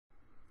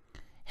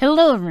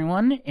Hello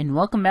everyone, and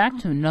welcome back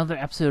to another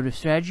episode of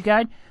Strategy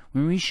Guide,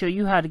 where we show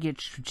you how to get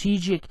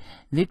strategic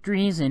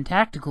victories and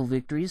tactical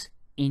victories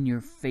in your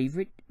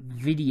favorite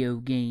video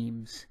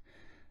games.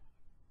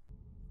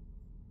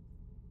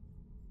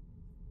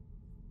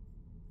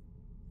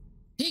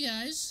 Hey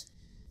guys,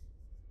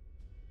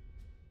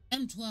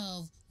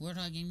 M12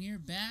 Warthog Game here,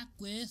 back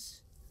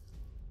with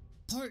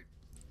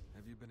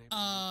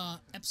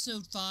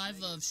episode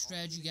 5 of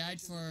Strategy Guide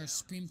for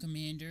Supreme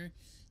Commander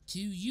 2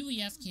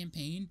 UEF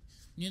campaign.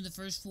 We did the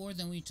first 4,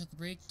 then we took a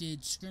break,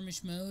 did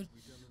skirmish mode.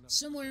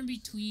 Somewhere in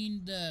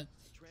between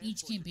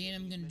each campaign,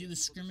 I'm going to do a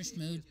skirmish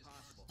mode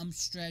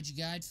strategy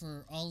guide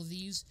for all of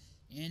these.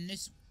 And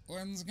this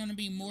one's going to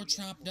be more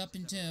chopped up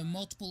into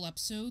multiple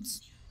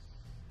episodes,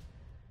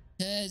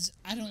 because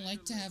I don't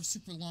like to have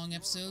super long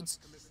episodes.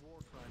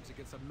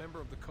 Against a member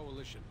of the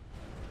coalition.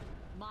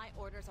 My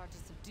orders are to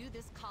subdue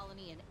this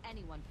colony and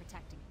anyone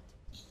protecting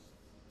it.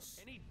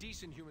 Any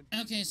decent human.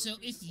 Okay, so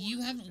if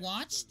you haven't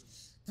watched,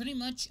 pretty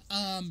much,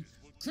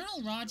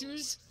 Colonel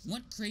Rogers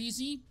went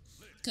crazy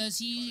because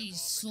he's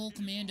sole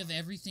command of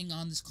everything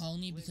on this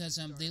colony because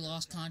they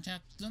lost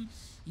contact with them,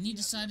 and he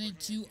decided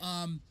to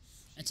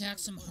attack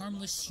some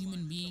harmless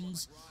human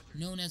beings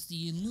known as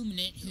the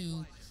Illuminate,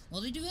 who,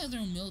 well, they do have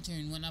their own military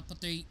and whatnot, but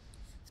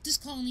this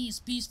colony is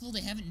peaceful, they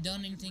haven't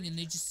done anything, and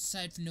they just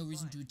decided for no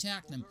reason to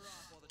attack them.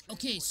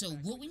 Okay, so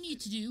what we need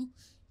to do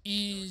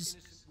is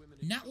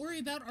not worry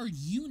about our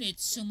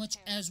units so much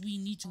as we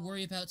need to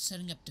worry about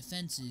setting up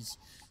defenses.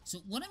 So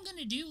what I'm going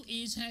to do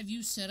is have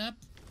you set up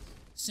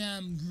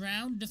some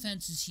ground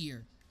defenses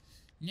here.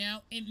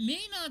 Now, it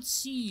may not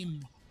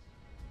seem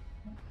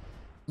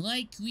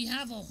like we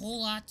have a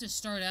whole lot to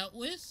start out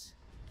with,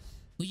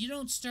 but you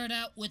don't start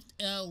out with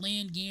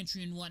land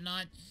gantry and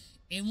whatnot.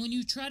 And when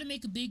you try to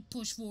make a big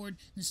push forward,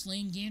 this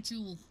land gantry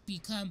will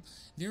become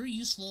very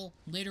useful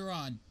later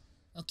on.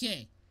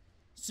 Okay,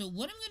 so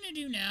what I'm going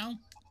to do now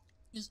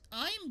is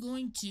I am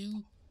going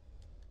to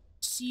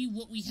see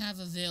what we have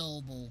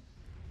available.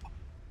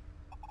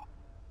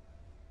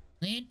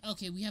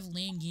 Okay, we have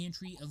land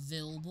gantry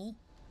available.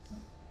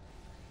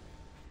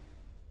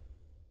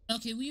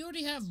 Okay, we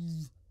already have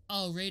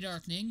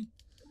radarkening.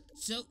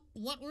 So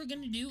what we're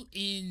going to do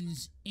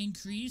is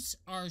increase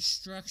our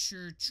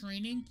structure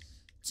training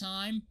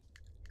time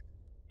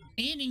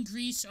and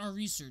increase our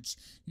research.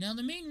 Now,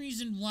 the main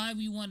reason why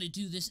we want to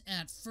do this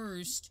at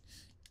first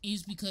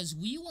is because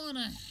we want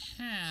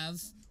to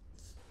have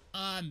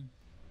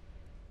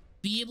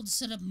be able to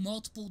set up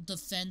multiple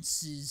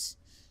defenses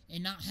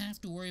and not have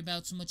to worry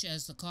about so much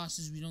as the cost,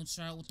 as we don't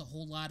start out with a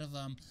whole lot of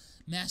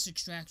mass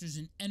extractors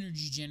and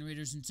energy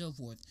generators and so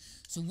forth.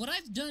 So what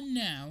I've done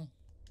now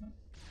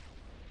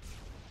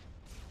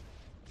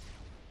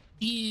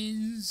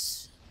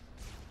is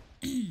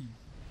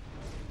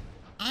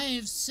I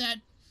have set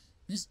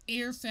this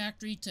air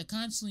factory to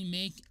constantly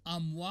make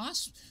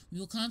wasps. We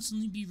will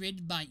constantly be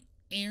rated by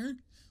air,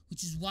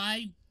 which is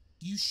why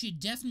you should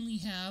definitely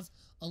have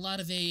a lot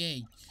of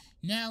AA.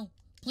 Now,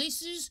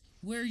 places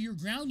where your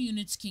ground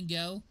units can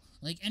go,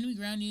 like enemy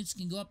ground units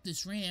can go up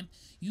this ramp,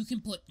 you can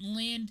put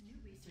land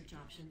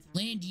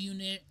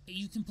unit,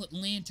 you can put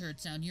land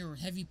turrets down here, or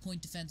heavy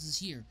point defenses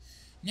here.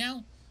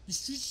 Now, the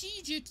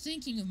strategic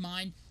thinking of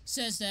mine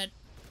says that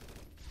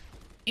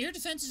air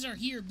defenses are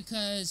here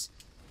because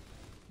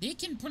they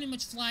can pretty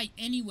much fly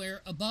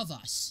anywhere above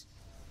us.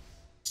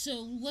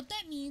 So what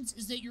that means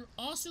is that you're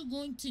also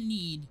going to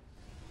need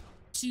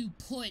to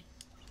put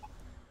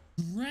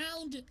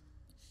ground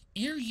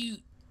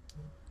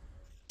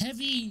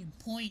heavy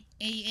point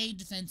AA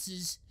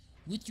defenses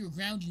with your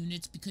ground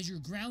units, because your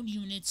ground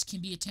units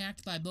can be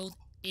attacked by both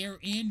air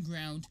and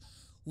ground,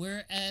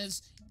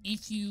 whereas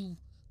if you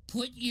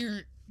put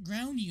your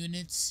ground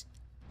units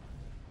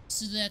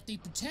so that they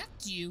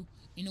protect you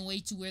in a way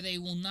to where they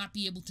will not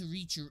be able to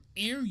reach your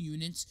air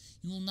units,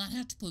 you will not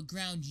have to put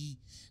ground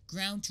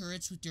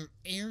turrets with your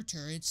air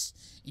turrets,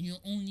 and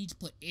you'll only need to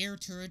put air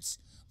turrets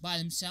by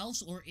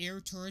themselves or air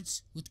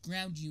turrets with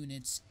ground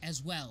units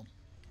as well,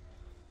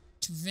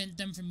 to prevent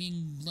them from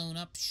being blown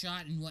up,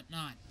 shot, and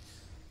whatnot.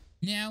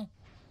 Now,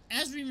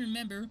 as we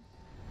remember,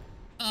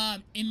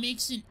 it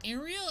makes an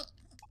area,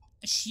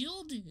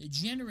 shield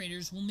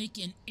generators will make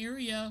an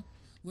area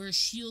where a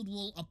shield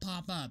will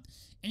pop up.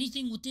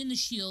 Anything within the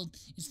shield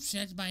is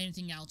protected by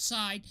anything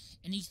outside.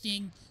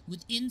 Anything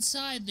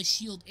inside the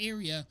shield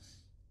area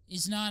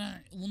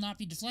will not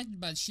be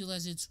deflected by the shield,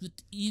 as it's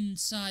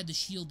inside the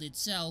shield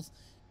itself,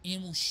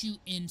 and will shoot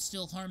and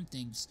still harm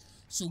things.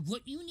 So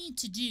what you need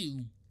to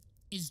do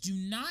is do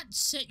not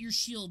set your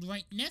shield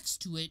right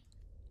next to it,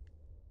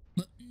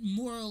 but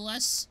more or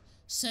less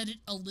set it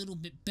a little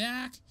bit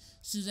back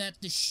so that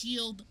the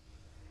shield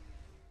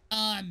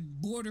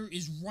border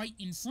is right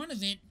in front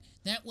of it.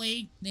 That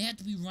way, they have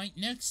to be right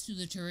next to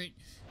the turret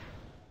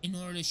in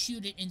order to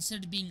shoot it,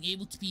 instead of being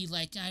able to be,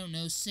 like, I don't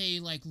know, say,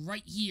 like,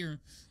 right here,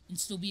 and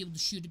still be able to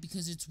shoot it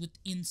because it's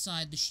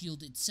inside the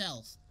shield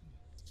itself.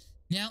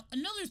 Now,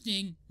 another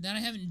thing that I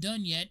haven't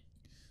done yet,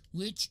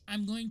 which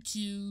I'm going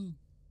to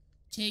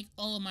take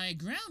all of my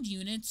ground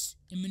units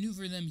and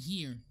maneuver them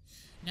here.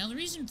 Now, the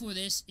reason for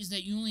this is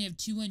that you only have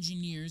 2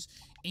 engineers,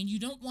 and you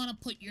don't want to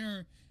put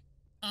your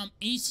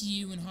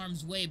ACU in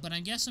harm's way, but I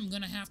guess I'm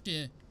going to have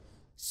to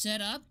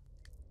set up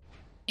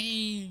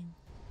a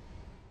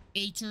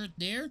turret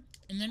there,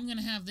 and then I'm going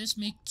to have this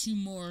make 2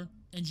 more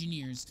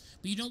engineers.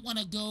 But you don't want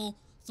to go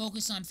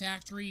focus on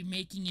factory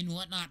making and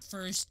whatnot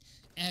first,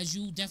 as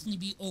you'll definitely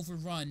be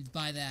overrun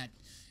by that.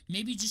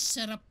 Maybe just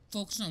set up,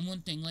 focus on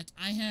one thing. Like,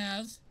 I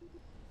have,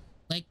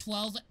 like,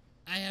 12,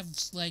 I have,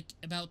 like,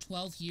 about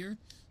 12 here.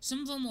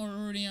 Some of them are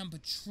already on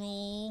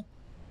patrol.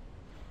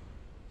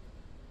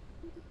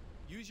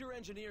 Use your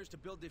engineers to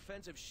build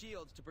defensive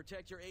shields to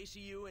protect your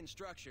ACU and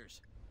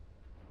structures.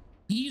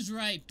 He's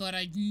right, but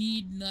I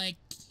need, like,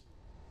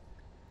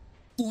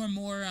 4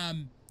 more,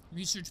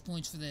 research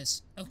points for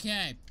this.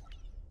 Okay.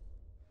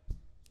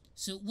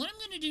 So, what I'm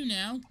gonna do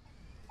now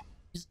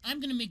is I'm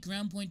gonna make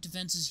ground point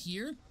defenses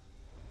here.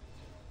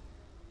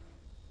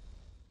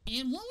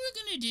 And what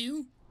we're gonna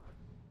do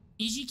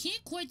is you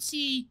can't quite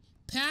see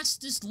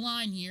past this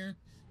line here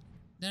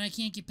that I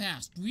can't get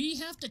past. We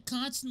have to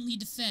constantly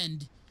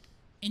defend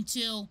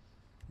until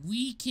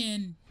we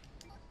can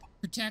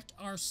protect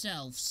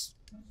ourselves.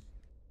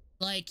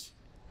 Like,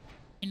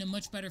 in a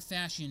much better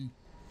fashion.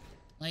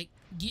 Like,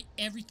 get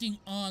everything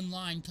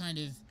online kind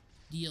of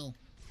deal.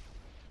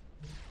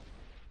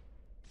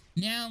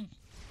 Now,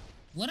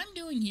 what I'm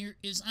doing here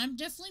is I'm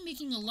definitely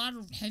making a lot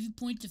of heavy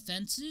point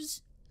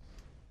defenses,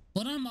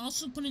 but I'm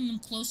also putting them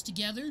close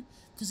together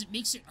because it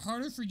makes it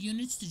harder for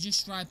units to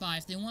just drive by.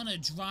 If they want to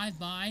drive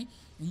by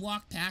and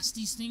walk past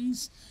these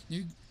things,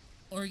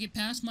 or get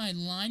past my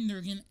line,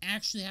 they're going to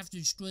actually have to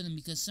destroy them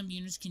because some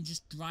units can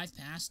just drive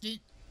past it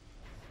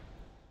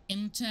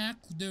and attack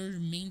their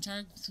main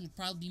target, which would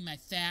probably be my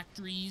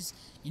factories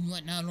and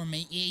whatnot, or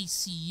my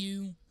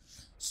ACU.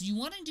 So you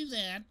want to do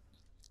that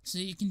so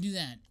you can do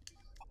that.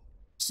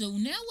 So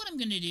now what I'm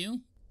going to do,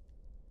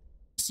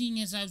 seeing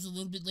as I was a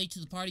little bit late to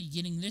the party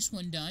getting this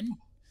one done,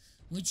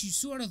 which you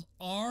sort of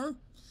are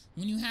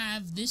when you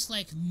have this,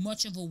 like,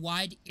 much of a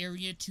wide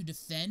area to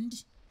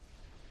defend.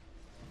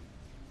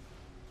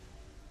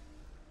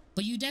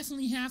 But you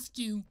definitely have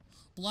to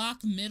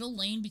block middle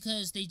lane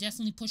because they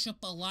definitely push up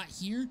a lot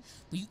here.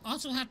 But you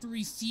also have to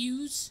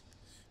refuse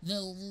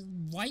the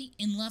right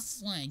and left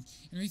flank.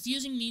 And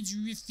refusing means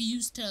you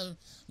refuse to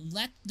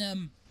let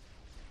them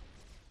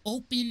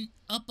open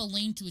up a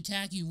lane to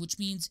attack you, which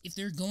means if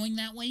they're going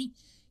that way,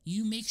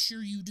 you make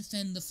sure you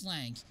defend the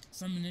flank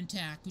from an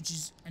attack, which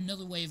is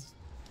another way of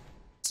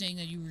saying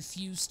that you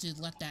refuse to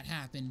let that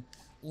happen,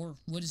 or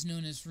what is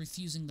known as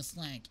refusing the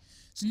flank.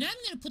 So now I'm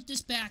going to put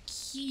this back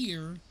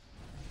here.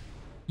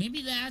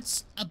 Maybe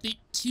that's a bit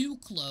too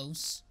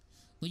close,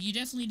 but you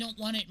definitely don't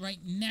want it right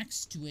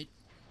next to it,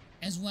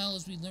 as well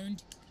as we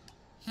learned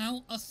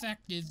how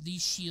effective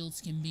these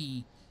shields can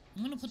be.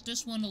 I'm going to put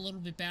this one a little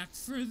bit back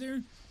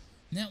further.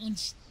 That one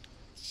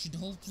should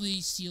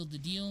hopefully seal the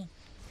deal.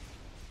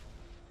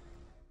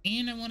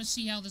 And I want to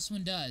see how this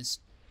one does.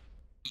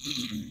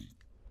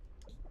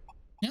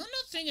 Now, another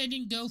thing I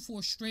didn't go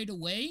for straight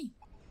away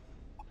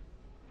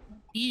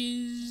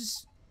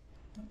is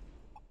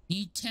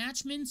the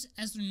attachments,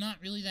 as they're not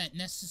really that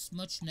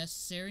much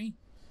necessary.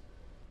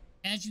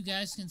 As you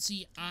guys can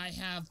see, I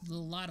have a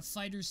lot of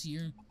fighters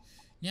here.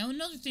 Now,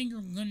 another thing you're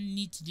going to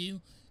need to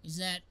do is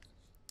that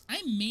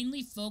I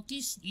mainly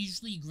focus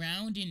usually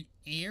ground and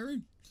air,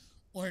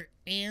 or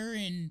air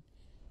and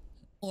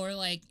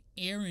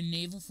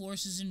naval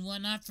forces and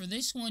whatnot. For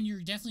this one,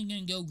 you're definitely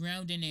going to go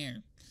ground and air.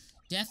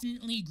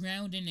 Definitely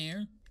ground and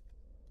air.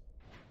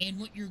 And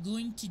what you're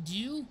going to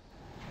do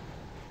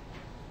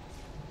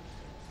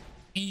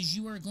is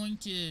you are going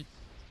to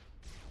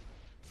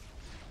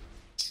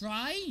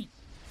try...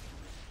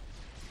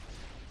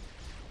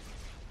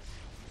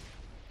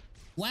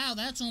 Wow,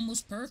 that's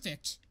almost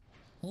perfect.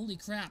 Holy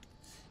crap.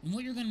 And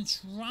what you're going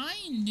to try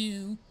and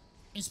do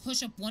is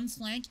push up one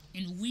flank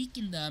and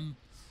weaken them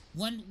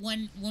when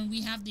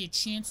we have the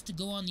chance to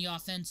go on the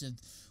offensive,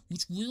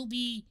 which will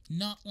be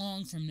not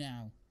long from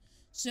now.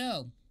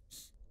 So,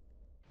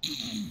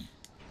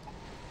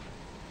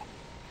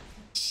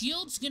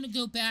 Shield's gonna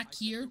go back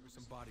here.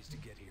 Some bodies to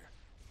get here.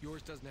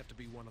 Yours doesn't have to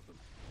be one of them.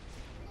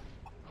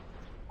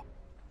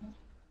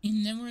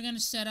 And then we're gonna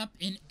set up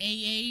an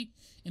AA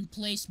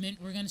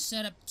emplacement. We're gonna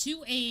set up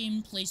 2 AA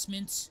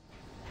emplacements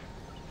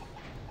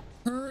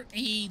per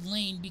AA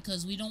lane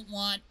because we don't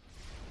want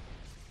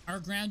our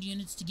ground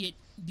units to get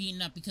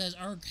beaten up, because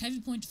our heavy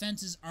point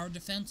defenses are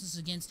defenseless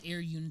against air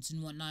units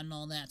and whatnot and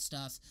all that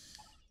stuff.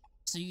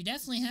 So you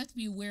definitely have to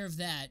be aware of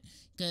that,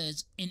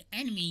 because an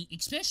enemy,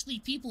 especially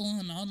people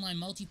on online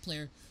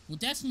multiplayer, will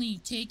definitely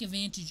take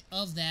advantage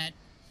of that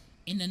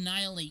and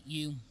annihilate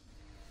you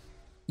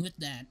with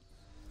that.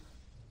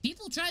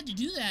 People tried to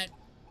do that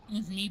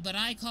with me, but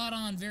I caught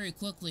on very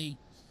quickly,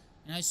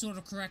 and I sort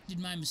of corrected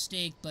my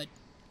mistake, but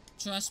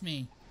trust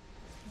me,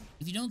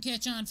 if you don't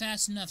catch on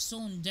fast enough,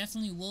 someone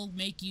definitely will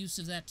make use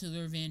of that to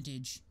their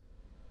advantage.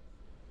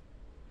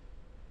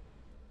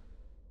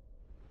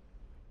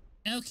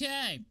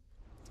 Okay.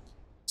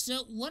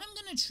 So what I'm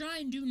gonna try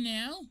and do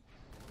now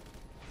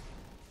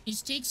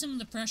is take some of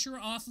the pressure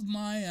off of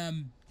my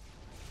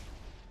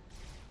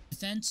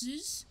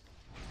defenses,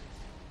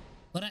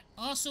 but I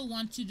also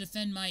want to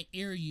defend my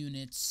air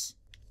units,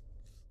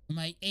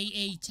 my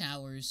AA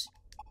towers,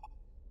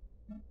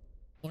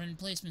 or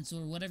emplacements,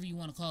 or whatever you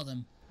want to call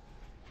them.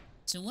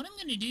 So what I'm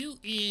gonna do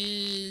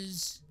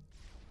is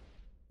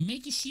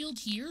make a shield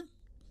here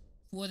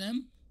for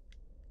them.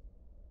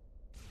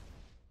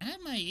 I have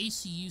my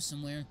ACU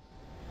somewhere.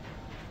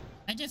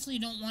 I definitely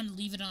don't want to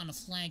leave it on a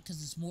flank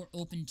because it's more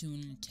open to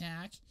an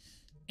attack.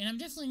 And I'm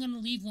definitely going to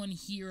leave one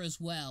here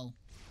as well.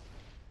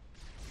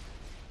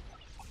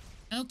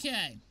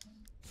 Okay.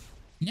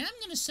 Now I'm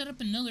going to set up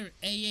another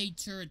AA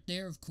turret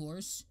there, of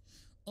course.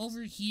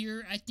 Over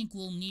here, I think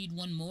we'll need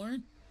one more.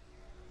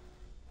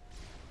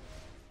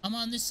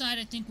 On this side,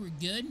 I think we're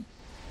good,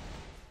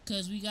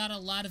 because we got a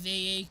lot of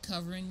AA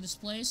covering this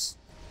place.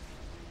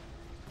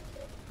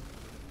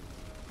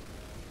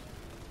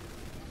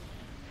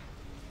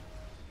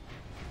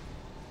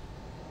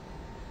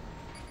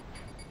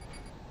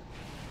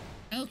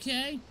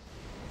 Okay.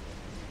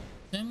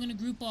 So I'm going to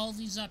group all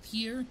these up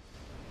here.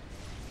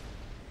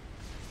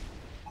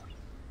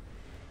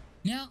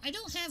 Now, I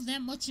don't have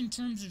that much in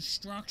terms of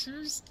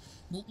structures,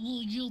 but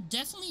you'll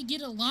definitely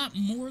get a lot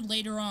more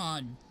later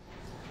on.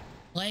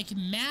 Like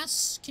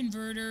mass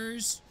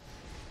converters,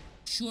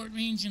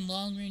 short-range and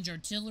long-range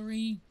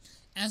artillery.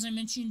 As I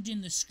mentioned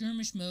in the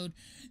skirmish mode,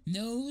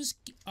 those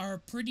are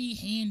pretty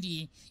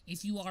handy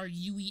if you are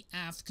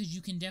UEF, because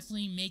you can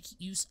definitely make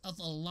use of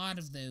a lot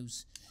of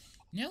those.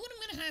 Now what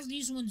I'm going to have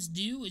these ones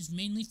do is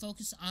mainly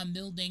focus on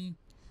building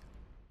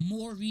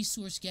more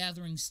resource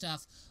gathering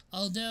stuff.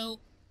 Although,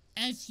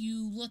 if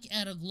you look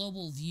at a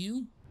global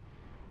view,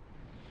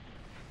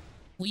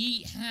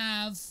 we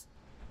have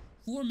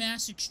 4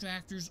 mass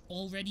extractors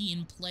already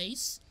in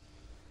place.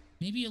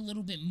 Maybe a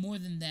little bit more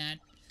than that.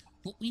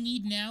 What we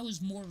need now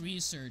is more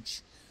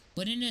research.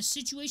 But in a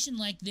situation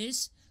like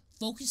this,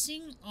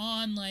 focusing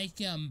on, like,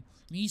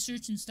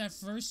 research and stuff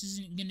first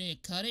isn't going to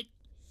cut it.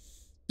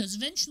 Because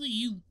eventually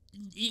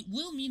it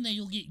will mean that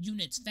you'll get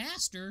units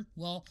faster,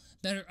 well,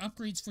 better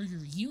upgrades for your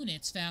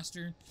units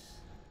faster,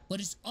 but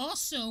it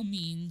also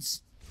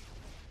means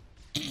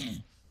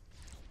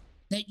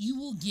that you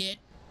will get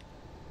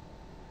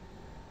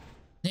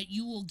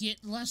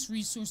less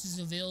resources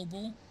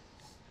available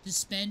to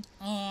spend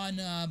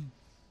on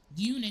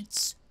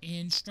units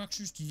and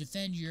structures to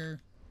defend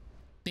your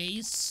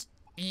base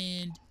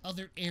and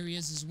other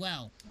areas as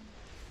well.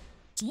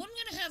 So what I'm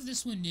going to have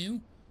this one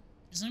do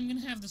is I'm going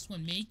to have this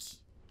one make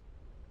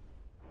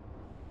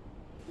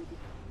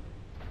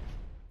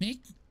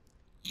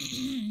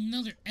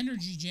another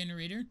energy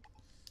generator.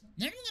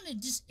 Then I'm going to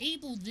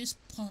disable this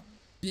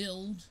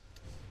build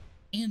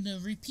and the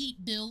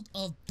repeat build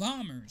of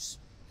bombers.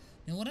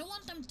 Now what I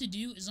want them to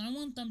do is I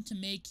want them to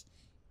make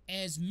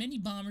as many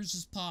bombers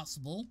as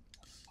possible.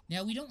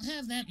 Now we don't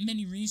have that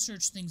many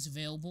research things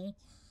available,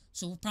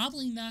 so we're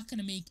probably not going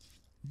to make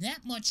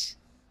that much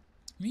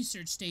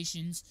research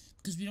stations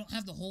because we don't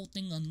have the whole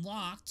thing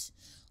unlocked.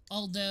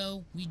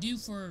 Although we do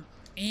for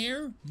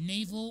air,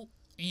 naval,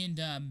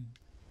 and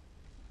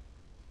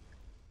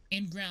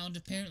ground.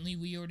 Apparently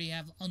we already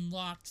have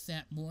unlocked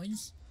Fat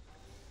Boys.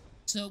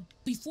 So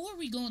before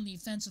we go on the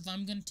offensive,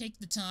 I'm going to take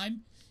the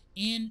time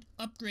and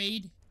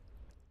upgrade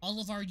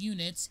all of our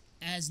units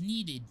as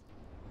needed.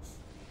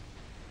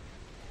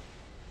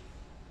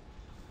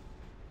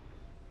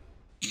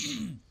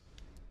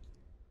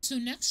 So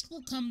next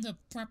will come the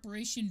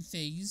preparation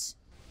phase,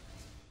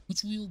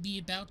 which we will be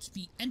about to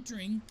be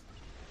entering,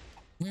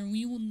 where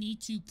we will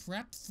need to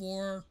prep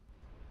for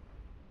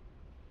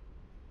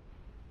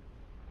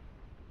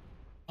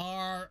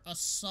our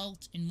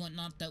assault and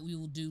whatnot that we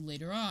will do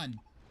later on.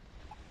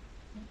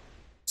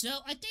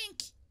 So I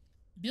think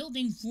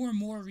building 4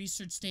 more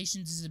research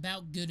stations is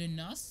about good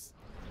enough.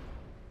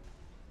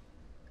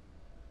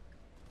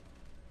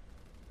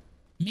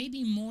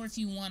 Maybe more if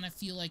you want to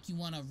feel like you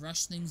want to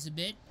rush things a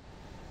bit.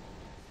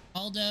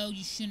 Although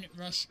you shouldn't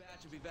rush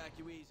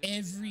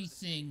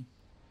everything.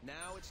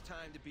 Now it's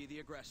time to be the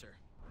aggressor.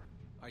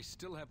 I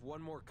still have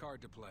one more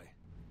card to play.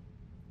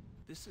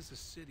 This is a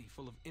city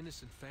full of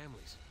innocent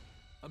families.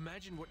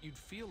 Imagine what you'd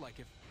feel like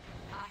if...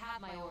 I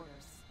have my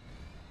orders.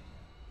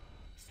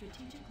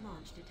 Strategic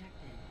launch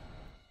detected.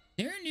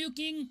 They're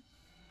nuking.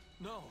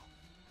 No.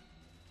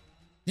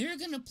 They're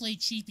gonna play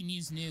cheap and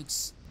use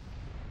nukes.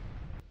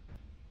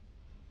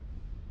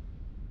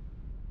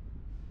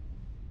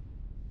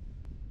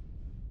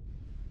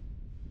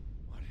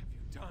 What have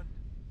you done?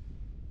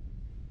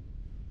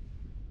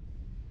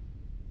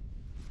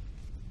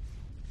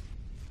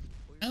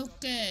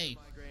 Okay.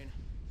 Migraine.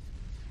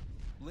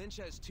 Lynch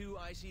has 2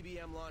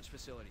 ICBM launch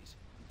facilities.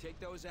 You take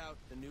those out,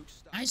 the nukes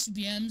stop.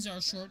 ICBMs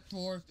are short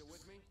for Still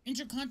with me?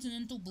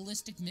 Intercontinental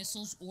Ballistic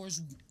Missiles, or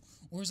as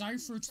I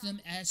refer to them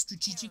as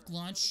strategic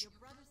launchers,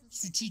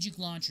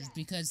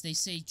 because they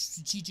say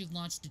strategic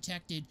launch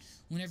detected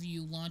whenever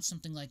you launch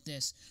something like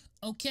this.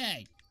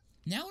 Okay,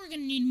 now we're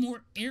going to need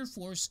more Air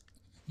Force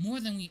more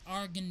than we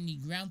are going to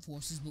need ground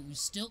forces, but we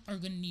still are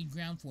going to need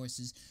ground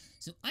forces.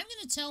 So I'm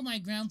going to tell my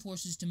ground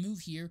forces to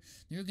move here.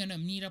 They're going to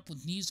meet up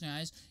with these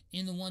guys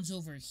and the ones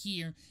over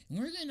here, and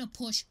we're going to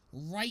push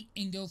right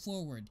and go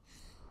forward.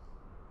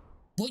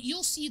 But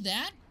you'll see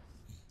that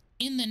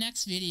in the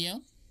next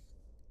video,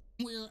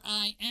 where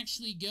I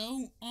actually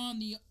go on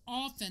the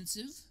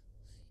offensive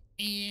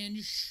and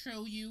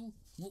show you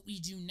what we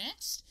do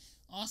next.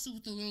 Also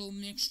with a little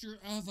mixture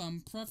of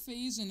prep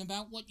phase and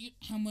about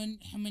how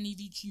many of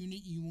each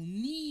unit you will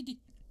need.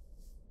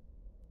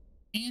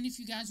 And if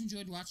you guys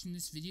enjoyed watching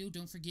this video,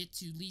 don't forget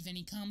to leave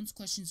any comments,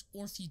 questions,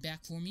 or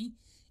feedback for me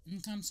in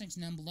the comment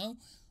section down below.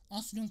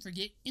 Also, don't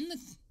forget, in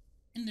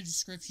the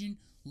description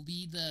will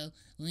be the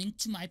link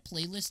to my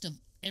playlist of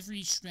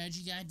every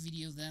strategy guide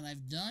video that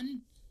I've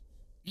done.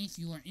 If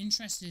you are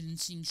interested in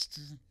seeing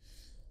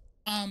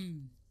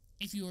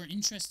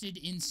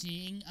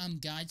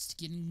guides to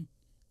getting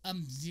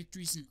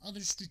victories in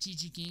other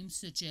strategic games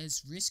such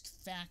as Risk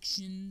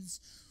Factions,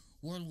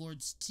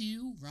 Warlords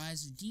 2,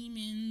 Rise of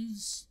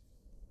Demons,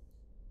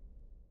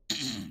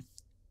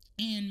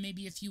 and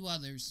maybe a few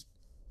others.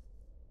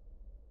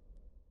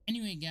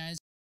 Anyway, guys.